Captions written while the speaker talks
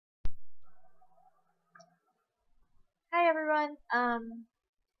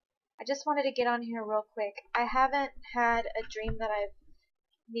I just wanted to get on here real quick. I haven't had a dream that I've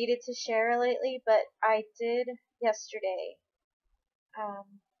needed to share lately, but I did yesterday. I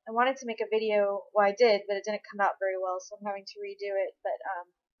wanted to make a video, well I did, but it didn't come out very well, so I'm having to redo it. But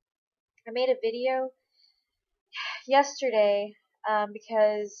I made a video yesterday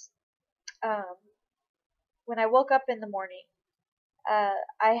because when I woke up in the morning,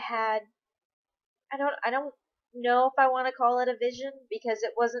 I had, I don't know if I want to call it a vision because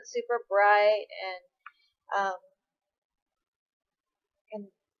it wasn't super bright, and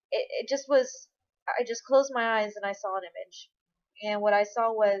it just was, I just closed my eyes and I saw an image. And what I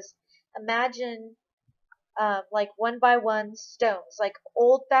saw was, imagine like one by one stones, like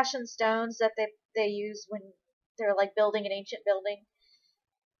old fashioned stones that they use when they're like building an ancient building,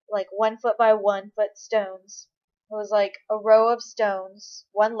 like 1 foot by 1 foot stones. It was like a row of stones,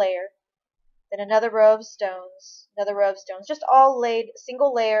 one layer, then another row of stones, another row of stones, just all laid,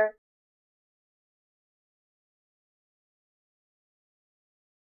 single layer,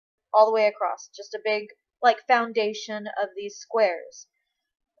 all the way across, just a big like foundation of these squares.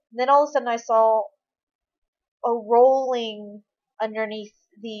 And then all of a sudden I saw a rolling underneath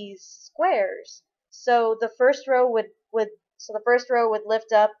these squares. So the first row would lift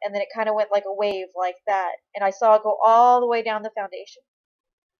up, and then it kind of went like a wave like that, and I saw it go all the way down the foundation.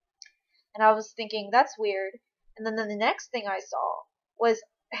 And I was thinking, that's weird. And then the next thing I saw was,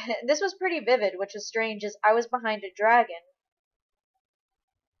 this was pretty vivid, which is strange, is I was behind a dragon.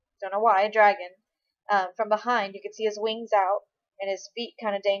 Don't know why, a dragon. From behind, you could see his wings out and his feet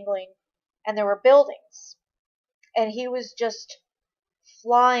kind of dangling, and there were buildings. And he was just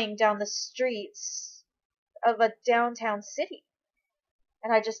flying down the streets of a downtown city.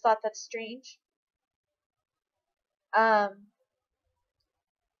 And I just thought that's strange.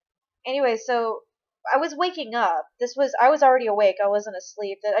 Anyway, so I was waking up. I was already awake. I wasn't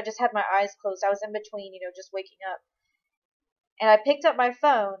asleep. I just had my eyes closed. I was in between, just waking up. And I picked up my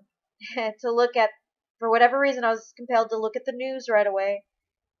phone to look at, for whatever reason, I was compelled to look at the news right away.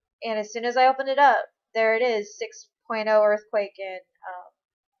 And as soon as I opened it up, there it is, 6.0 earthquake in,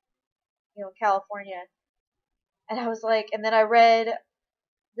 California. And I was like, and then I read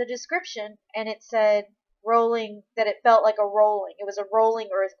the description, and it said rolling, that it felt like a rolling. It was a rolling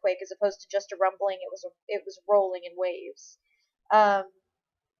earthquake as opposed to just a rumbling. It was rolling in waves. The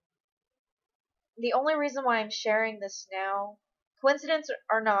only reason why I'm sharing this now, coincidence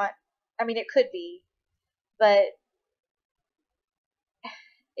or not, I mean, it could be, but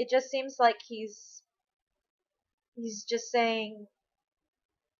it just seems like he's just saying,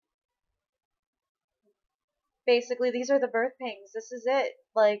 basically, these are the birth pangs. This is it.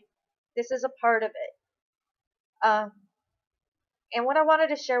 Like, this is a part of it. And what I wanted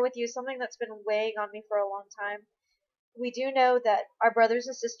to share with you is something that's been weighing on me for a long time. We do know that our brothers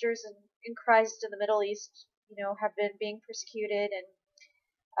and sisters in Christ in the Middle East, have been being persecuted,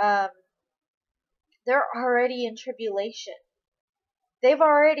 and they're already in tribulation. They've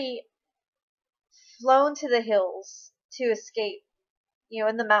already flown to the hills to escape,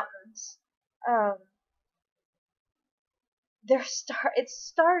 in the mountains. It's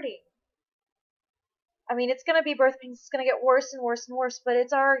starting. I mean, it's going to be birth pains. It's going to get worse and worse and worse, but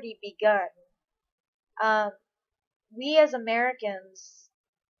it's already begun. We as Americans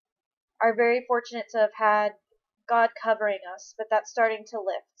are very fortunate to have had God covering us, but that's starting to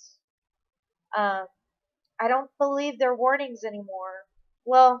lift. I don't believe they're warnings anymore.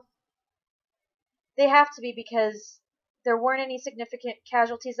 Well, they have to be, because there weren't any significant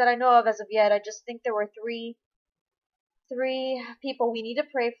casualties that I know of as of yet. I just think there were three people we need to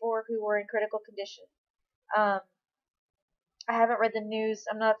pray for who were in critical condition. I haven't read the news.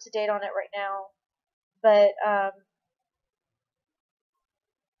 I'm not up to date on it right now, but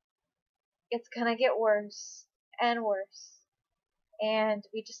it's gonna get worse and worse, and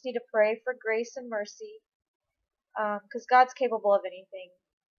we just need to pray for grace and mercy, because God's capable of anything.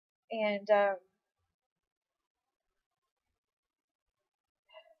 And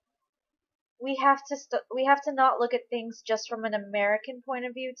we have to not look at things just from an American point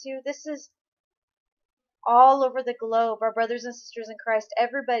of view too. This is all over the globe. Our brothers and sisters in Christ,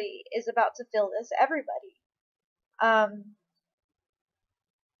 everybody is about to feel this. Everybody.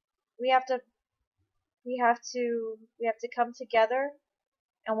 We have to come together,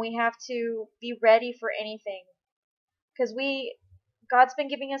 and we have to be ready for anything, because God's been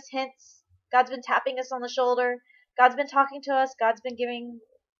giving us hints. God's been tapping us on the shoulder. God's been talking to us. God's been giving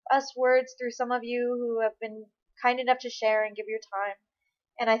us words through some of you who have been kind enough to share and give your time.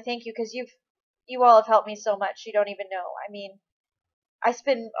 And I thank you, because you all have helped me so much. You don't even know. I mean, I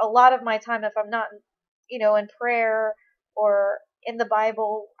spend a lot of my time, if I'm not, in prayer or in the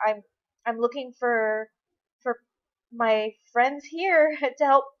Bible. I'm looking for my friends here to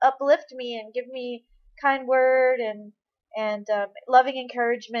help uplift me and give me kind word and loving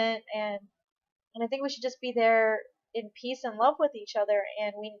encouragement, and I think we should just be there in peace and love with each other,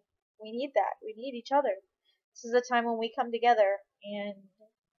 and we need that. We need each other. This is a time when we come together, and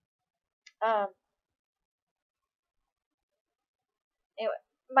um, anyway,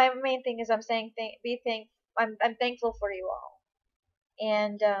 my main thing is I'm saying I'm thankful for you all,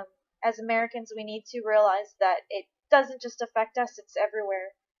 and as Americans we need to realize that it doesn't just affect us; it's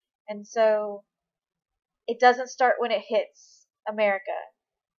everywhere, and so it doesn't start when it hits America.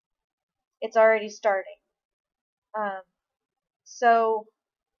 It's already starting. Um, so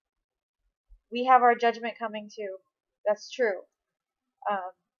we have our judgment coming too. That's true.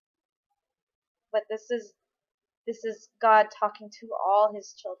 Um, but this is God talking to all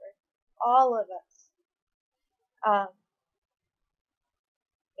His children, all of us. Um,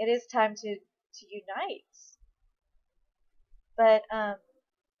 it is time to unite. But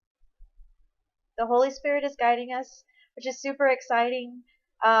the Holy Spirit is guiding us, which is super exciting.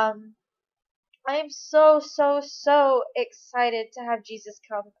 I am so excited to have Jesus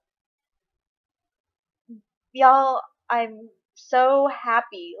come. Y'all, I'm so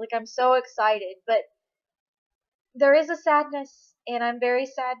happy. Like, I'm so excited. But there is a sadness, and I'm very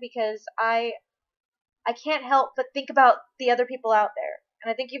sad because I can't help but think about the other people out there.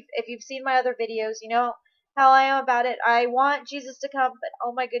 And I think if you've seen my other videos, you know how I am about it. I want Jesus to come, but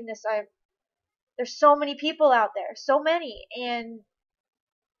oh my goodness, there's so many people out there, so many, and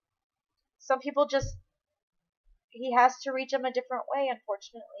some people just he has to reach them a different way,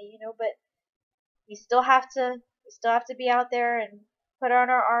 unfortunately, you know. But we still have to be out there and put on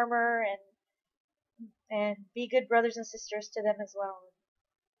our armor and be good brothers and sisters to them as well.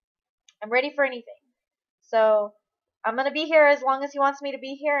 I'm ready for anything. So I'm going to be here as long as He wants me to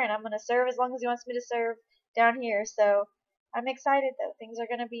be here, and I'm going to serve as long as He wants me to serve down here. So I'm excited, though. Things are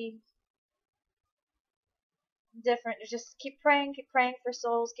going to be different. Just keep praying for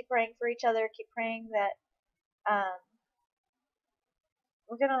souls, keep praying for each other, keep praying that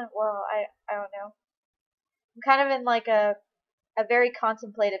we're going to, well, I don't know. I'm kind of in like a very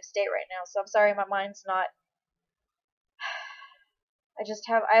contemplative state right now, so I'm sorry my mind's not,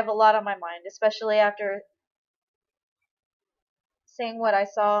 I have a lot on my mind, especially after seeing what I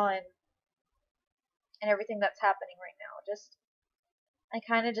saw and everything that's happening right now. I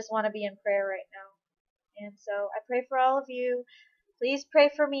kind of just want to be in prayer right now. And so I pray for all of you. Please pray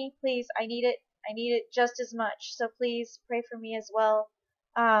for me, please. I need it. I need it just as much. So please pray for me as well.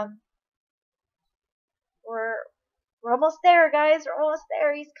 We're almost there, guys. We're almost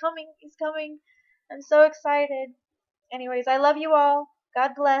there. He's coming. He's coming. I'm so excited. Anyways, I love you all.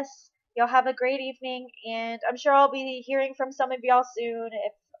 God bless. Y'all have a great evening, and I'm sure I'll be hearing from some of y'all soon.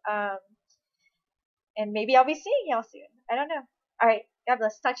 And maybe I'll be seeing y'all soon. I don't know. All right. God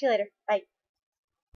bless. Talk to you later. Bye.